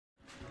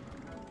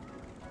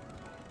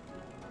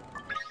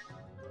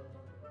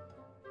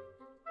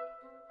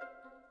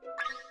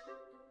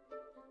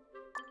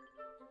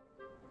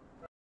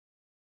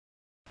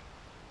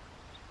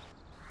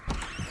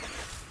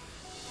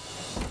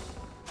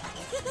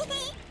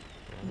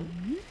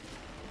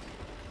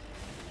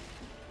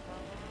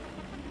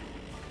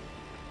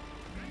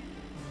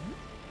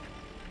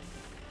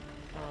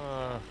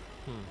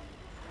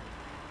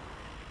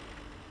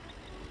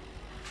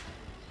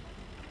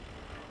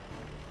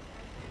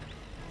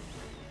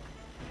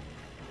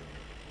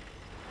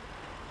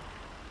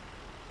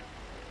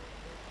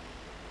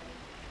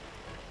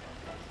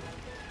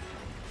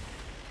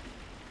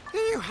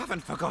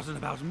haven't forgotten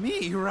about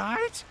me,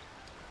 right?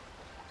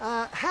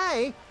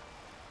 Hey!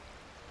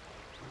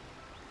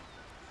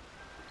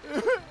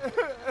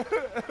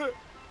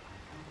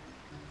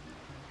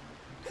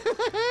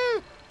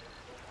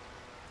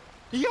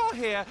 You're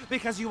here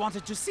because you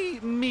wanted to see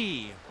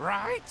me,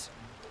 right?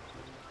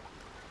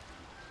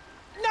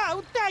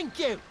 No, thank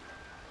you!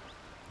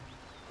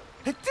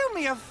 Do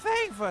me a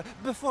favor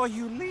before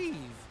you leave.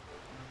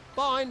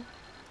 Fine.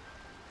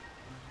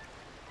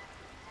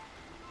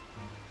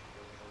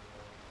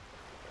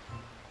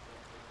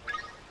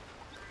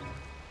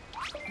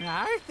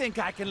 I think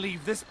I can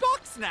leave this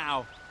box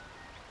now.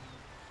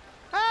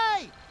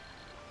 Hey!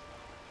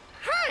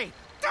 Hey,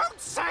 don't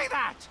say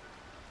that!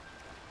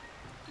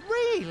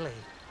 Really?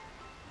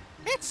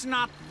 It's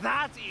not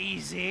that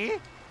easy.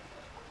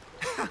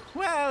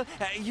 Well,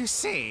 you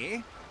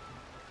see,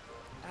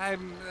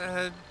 I'm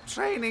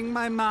training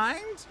my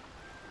mind.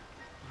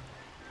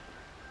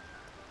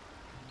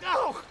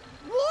 Oh,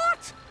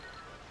 what?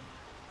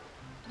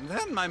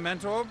 Then my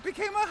mentor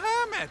became a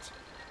hermit.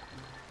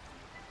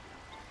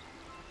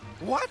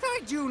 What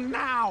I do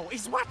now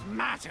is what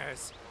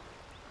matters.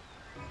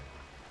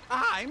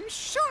 I'm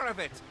sure of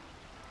it.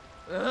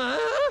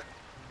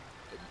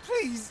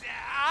 Please,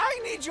 I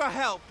need your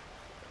help.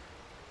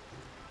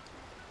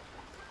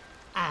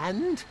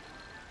 And?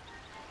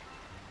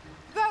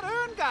 That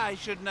urn guy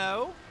should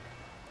know.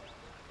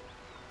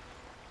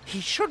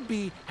 He should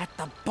be at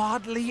the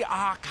Bodley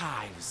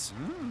Archives.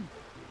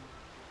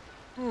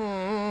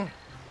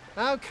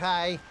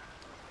 Okay.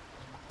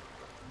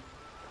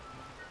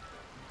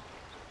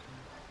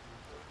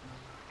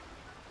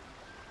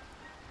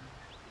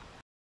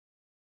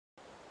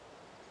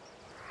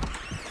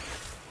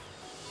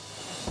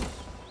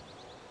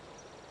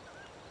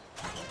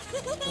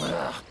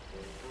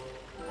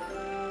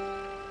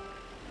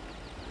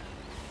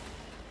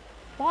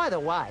 By the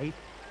way,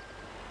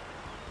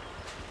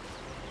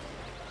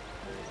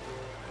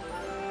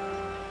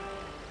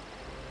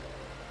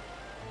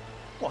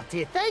 what do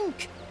you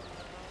think?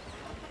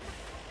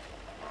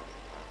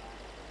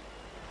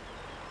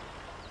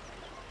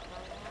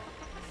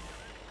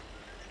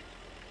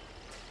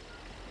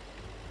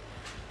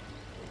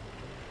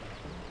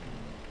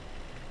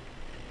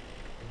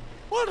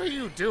 What are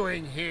you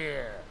doing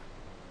here?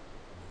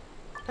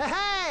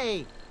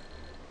 Hey!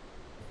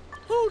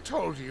 Who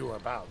told you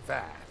about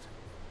that?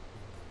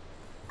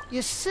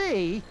 You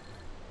see,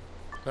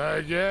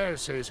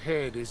 Yes, his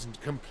head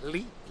isn't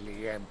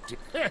completely empty.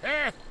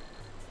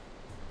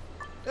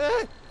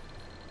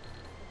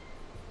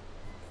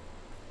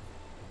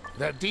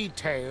 The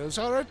details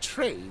are a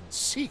trade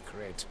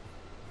secret.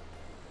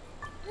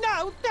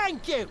 no,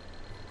 thank you!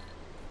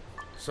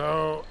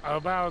 So,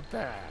 about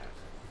that.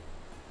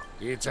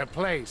 It's a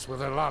place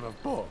with a lot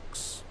of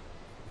books.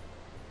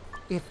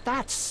 If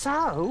that's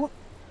so,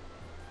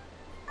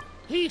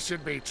 He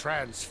should be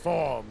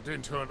transformed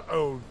into an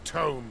old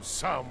tome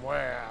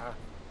somewhere.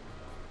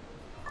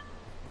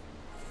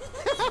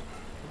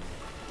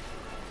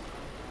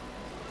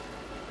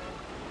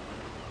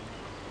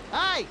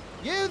 hey,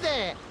 you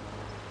there!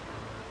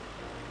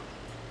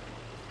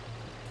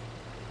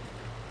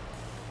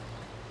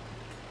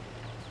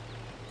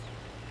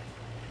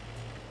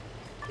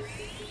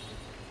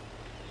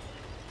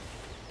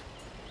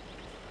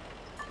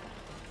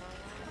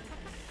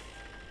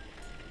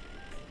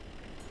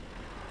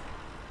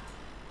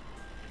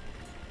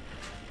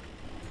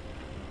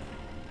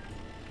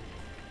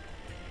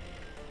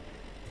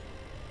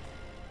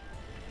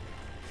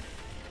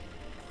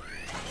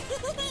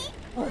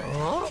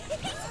 Huh?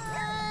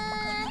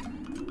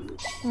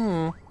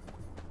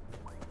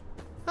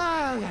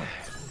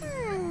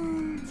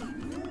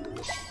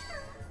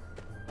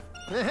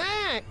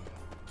 Hey!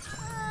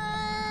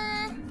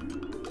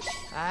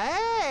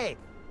 Hey!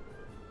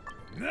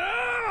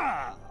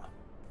 Ah!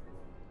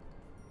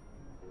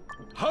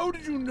 How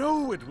did you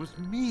know it was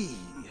me?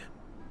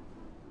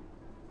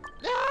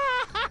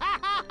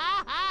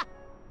 I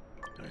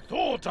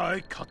thought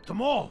I cut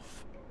them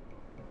off.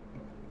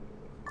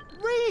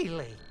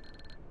 Really?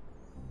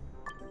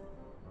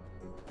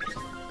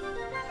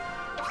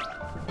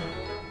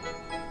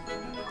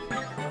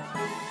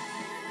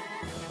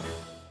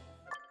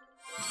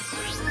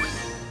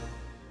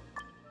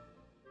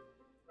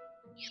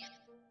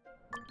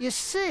 You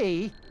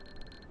see,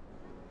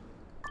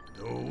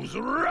 Those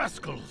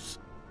rascals!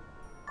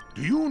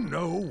 Do you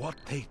know what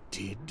they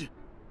did?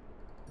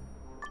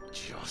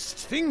 Just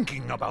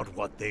thinking about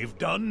what they've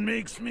done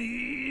makes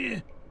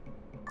me...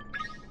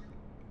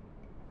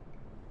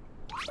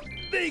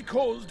 They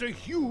caused a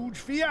huge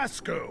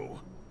fiasco.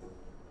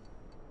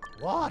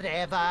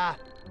 whatever.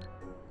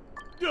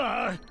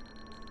 Ah,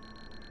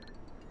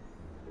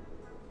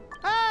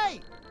 Hey!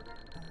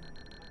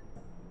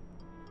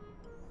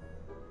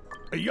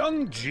 a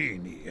young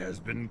genie has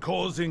been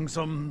causing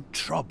some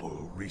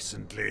trouble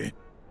recently.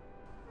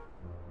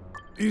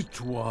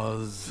 It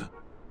was...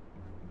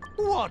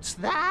 What's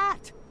that?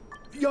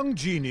 Young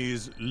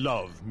genies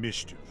love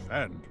mischief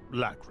and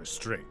lack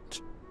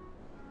restraint.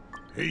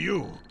 Hey,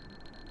 you.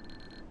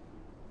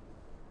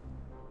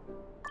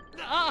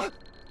 Oh,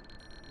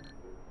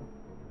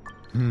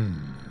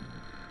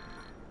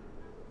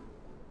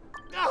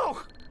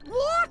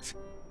 what?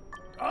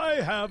 I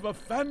have a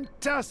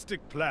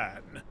fantastic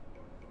plan.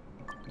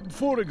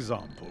 For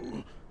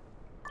example,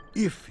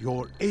 if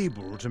you're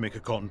able to make a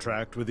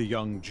contract with a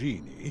young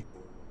genie,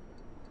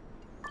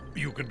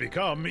 you can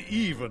become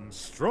even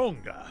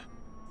stronger.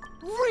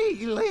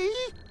 Really?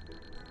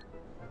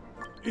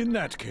 In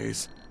that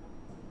case...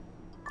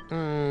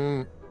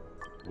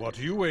 What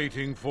are you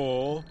waiting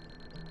for?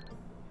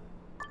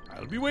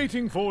 I'll be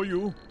waiting for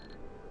you.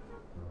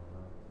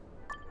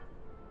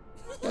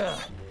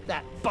 Ugh,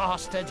 that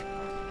bastard.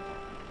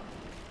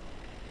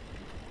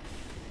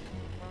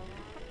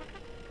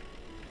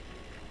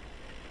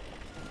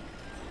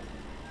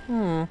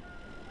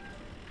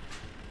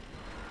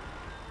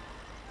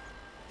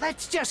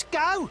 Let's just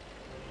go.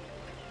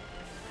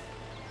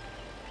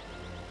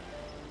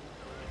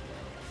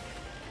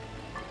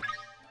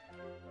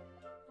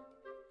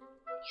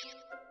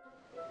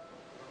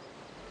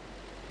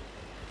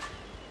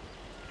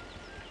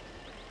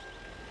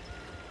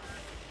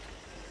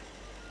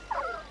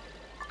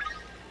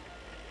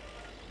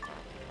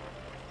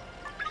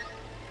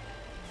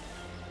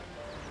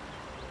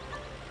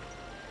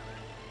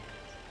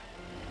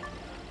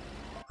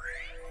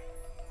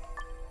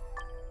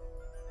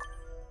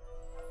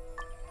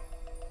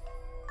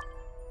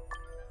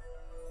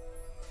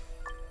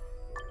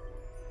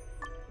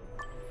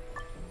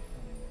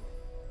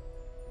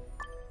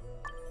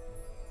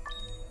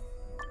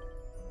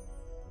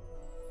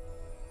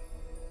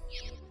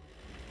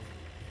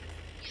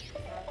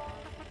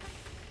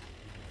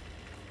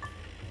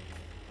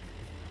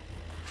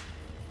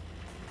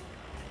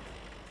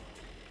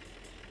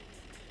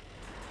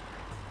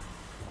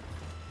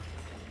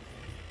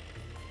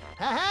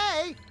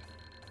 Hey!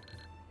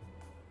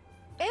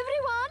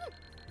 Everyone,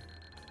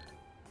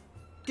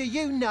 Do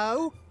you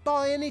know,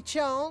 by any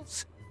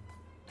chance?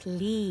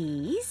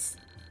 please.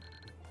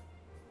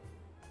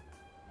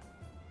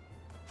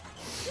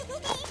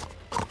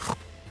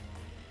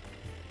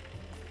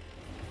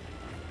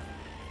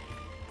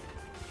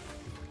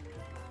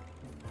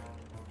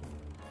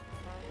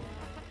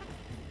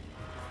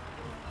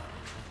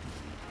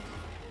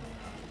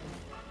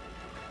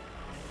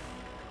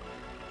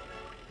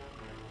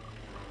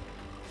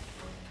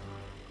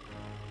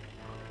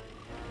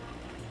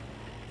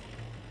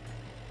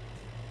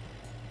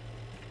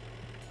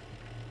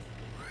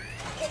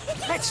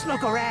 Let's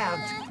look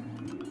around.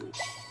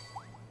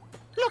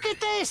 Look at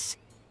this!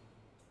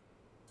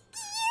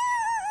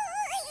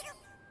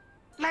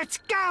 Let's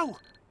go!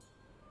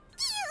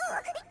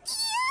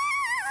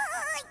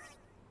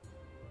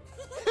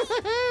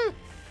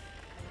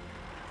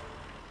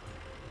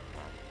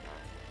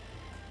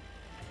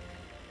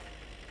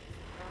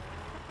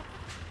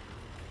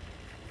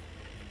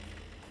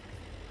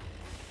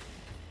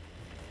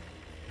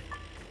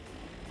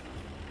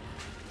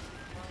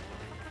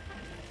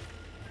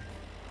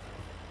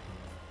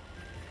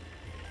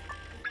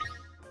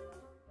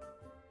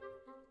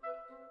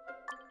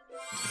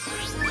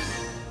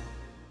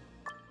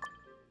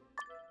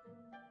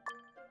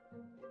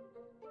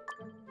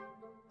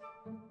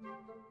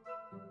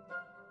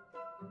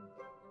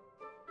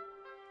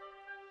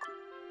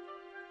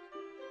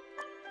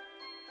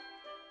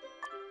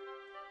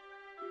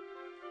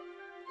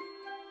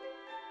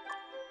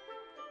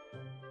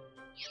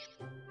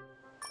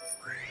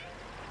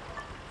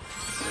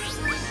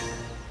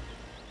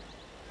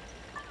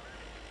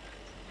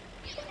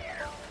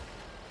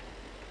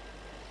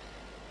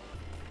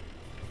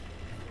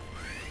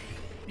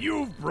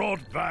 You've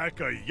brought back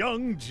a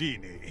young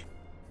genie.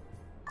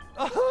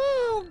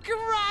 Oh,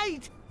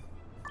 great!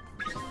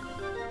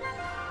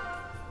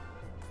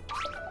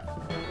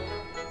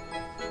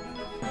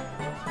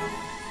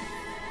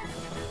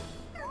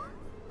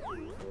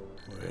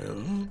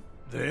 Well,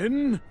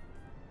 then,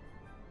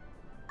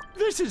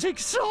 This is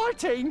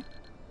exciting!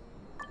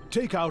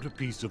 take out a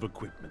piece of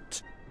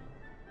equipment.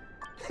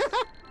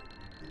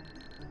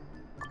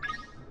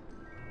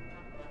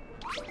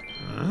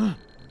 Huh?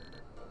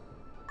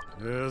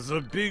 There's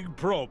a big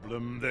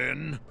problem,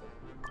 then.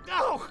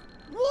 Oh,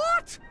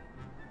 what?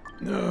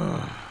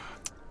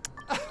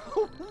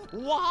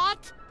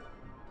 What?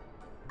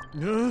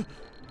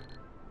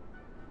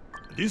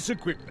 This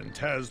equipment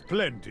has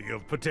plenty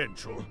of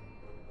potential.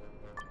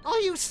 Are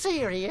you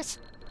serious?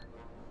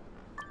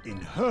 In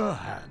her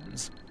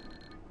hands.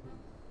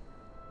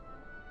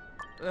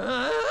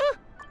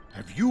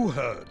 Have you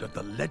heard of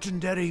the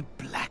legendary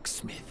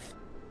blacksmith?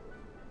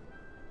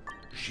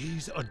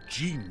 She's a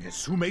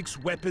genius who makes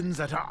weapons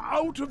that are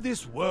out of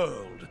this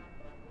world.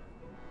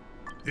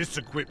 This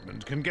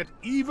equipment can get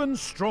even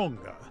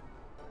stronger.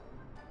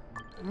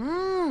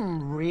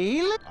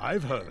 Really?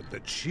 I've heard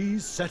that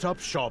she's set up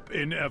shop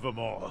in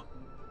Evermore.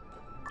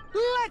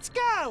 Let's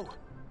go!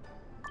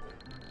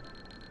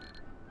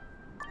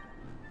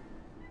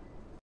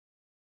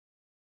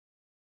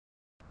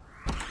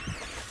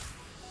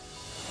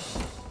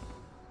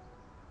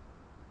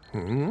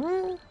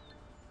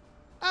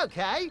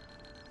 Okay.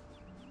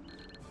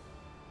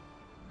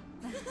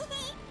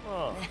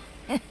 Oh.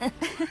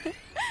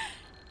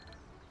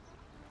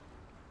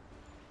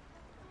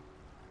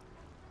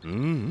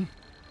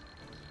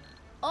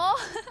 Oh,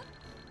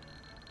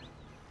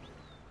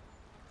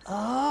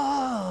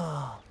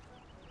 Oh.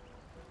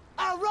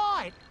 All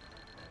right.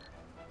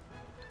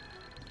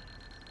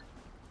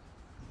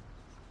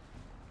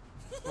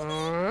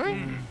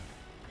 Oh.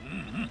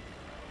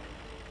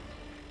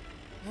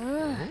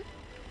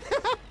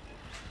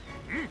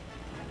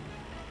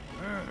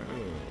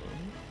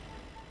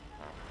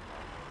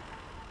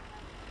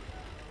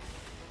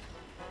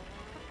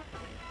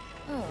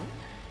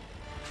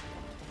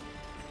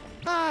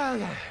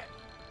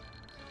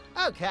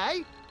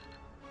 Okay.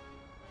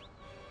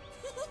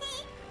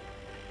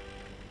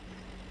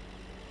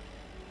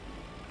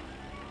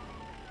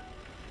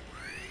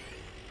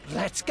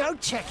 Let's go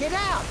check it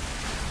out.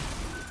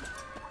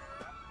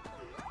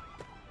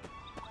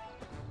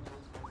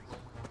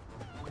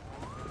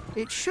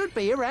 It should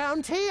be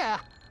around here.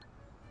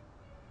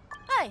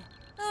 hey,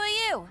 who are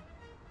you?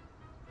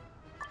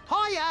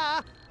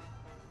 Hiya!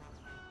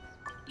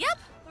 Yep,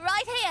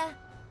 right here.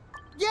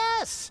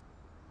 Yes!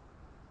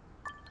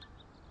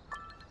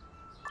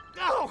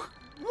 Oh,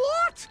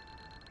 what?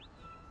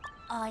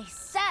 I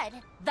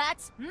said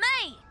that's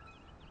me.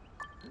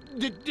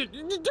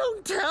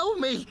 Don't tell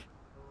me.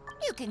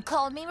 You can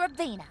call me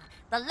Rabina,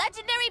 the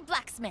legendary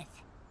blacksmith.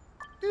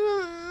 Hey,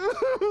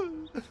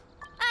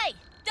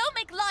 don't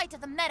make light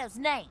of the meadow's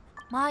name.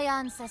 My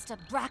ancestor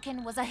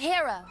Bracken was a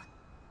hero.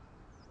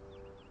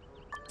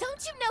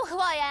 Don't you know who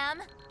I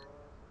am?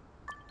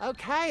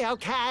 Okay,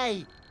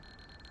 okay.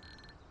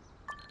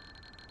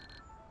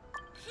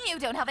 You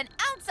don't have an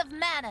ounce of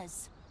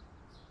manners.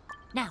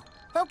 Now,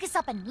 focus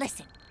up and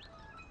listen.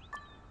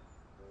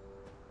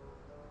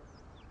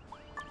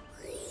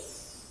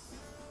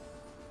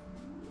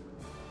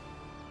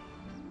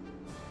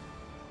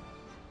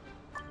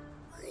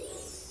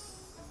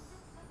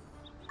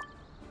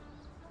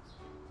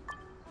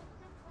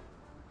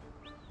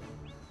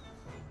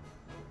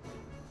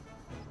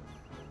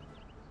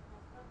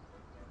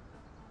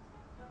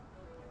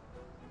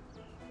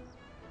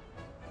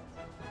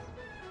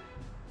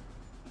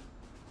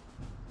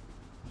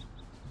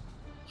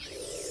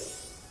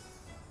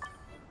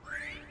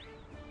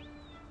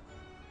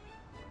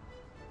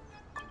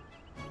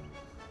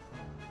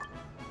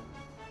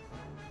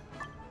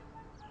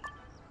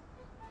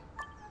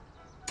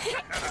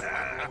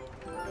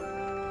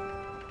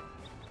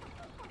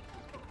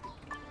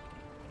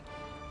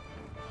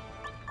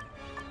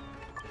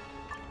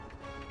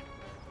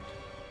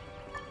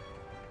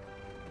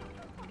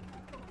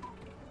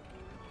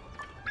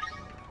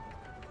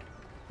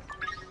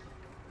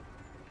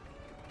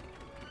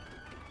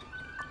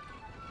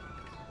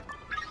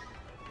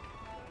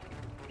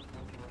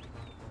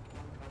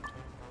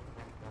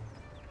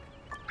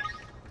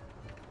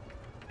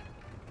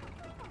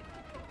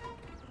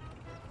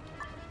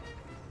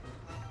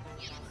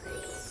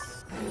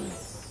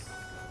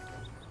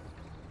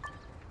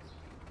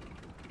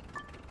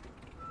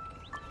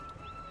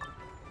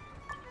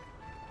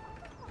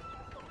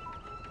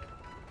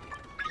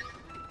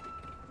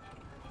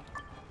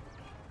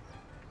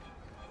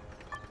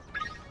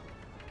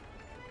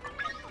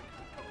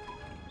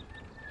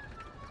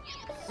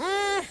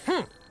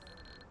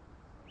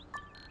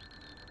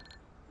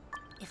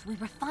 If we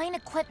refine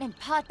equipment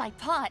part by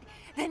part,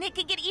 then it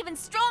can get even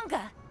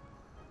stronger.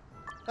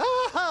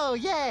 Oh,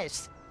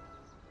 yes.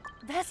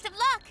 Best of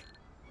luck!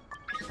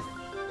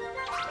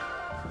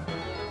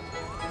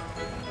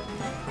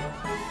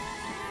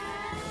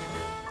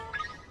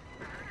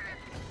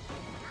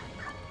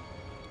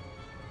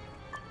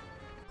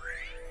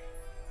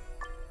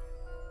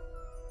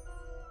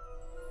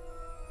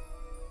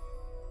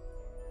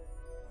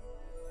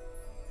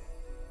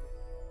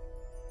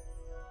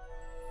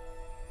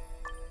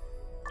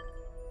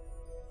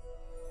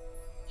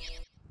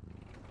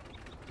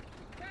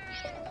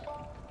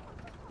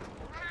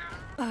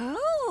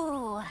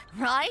 Oh,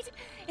 right?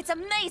 It's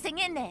amazing,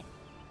 isn't it?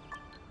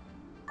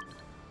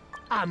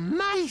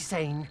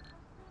 Amazing.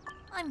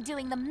 I'm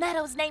doing the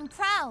Meadow's name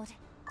proud.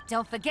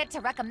 Don't forget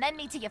to recommend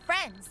me to your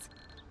friends.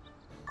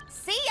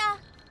 See ya!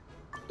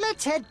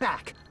 Let's head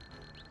back.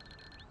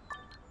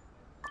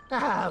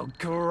 Oh,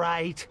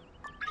 great.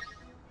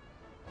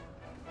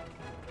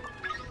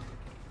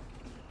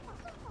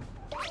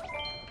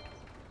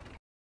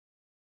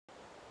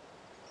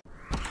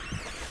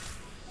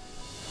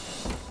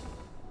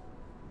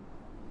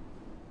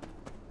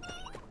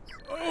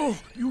 Oh,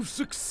 you've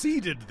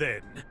succeeded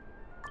then.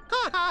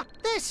 Haha,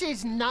 this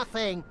is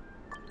nothing.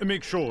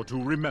 Make sure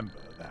to remember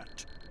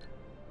that.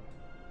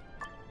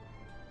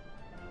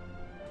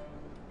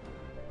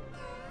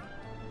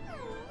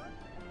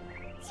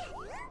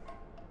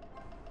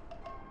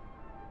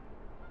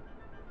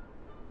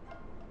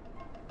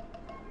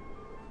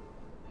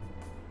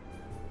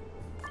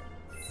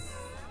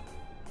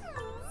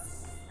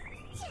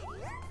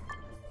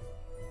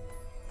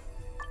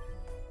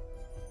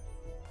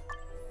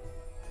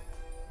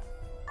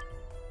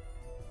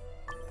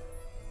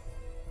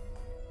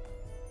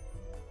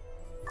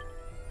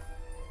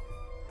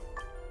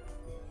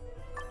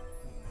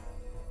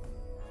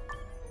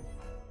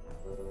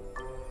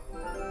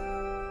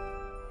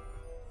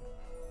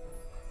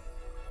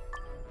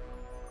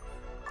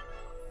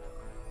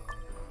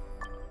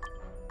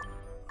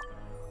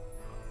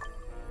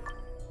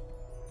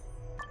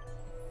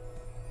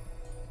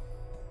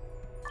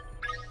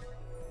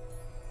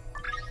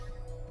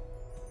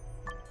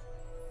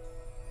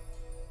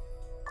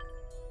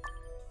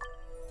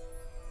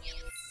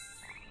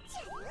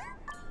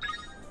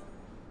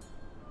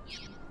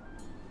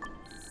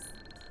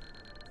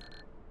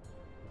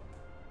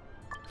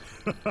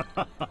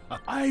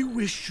 I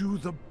wish you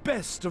the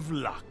best of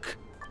luck.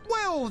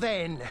 Well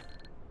then,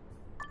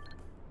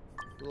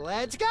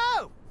 let's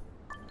go!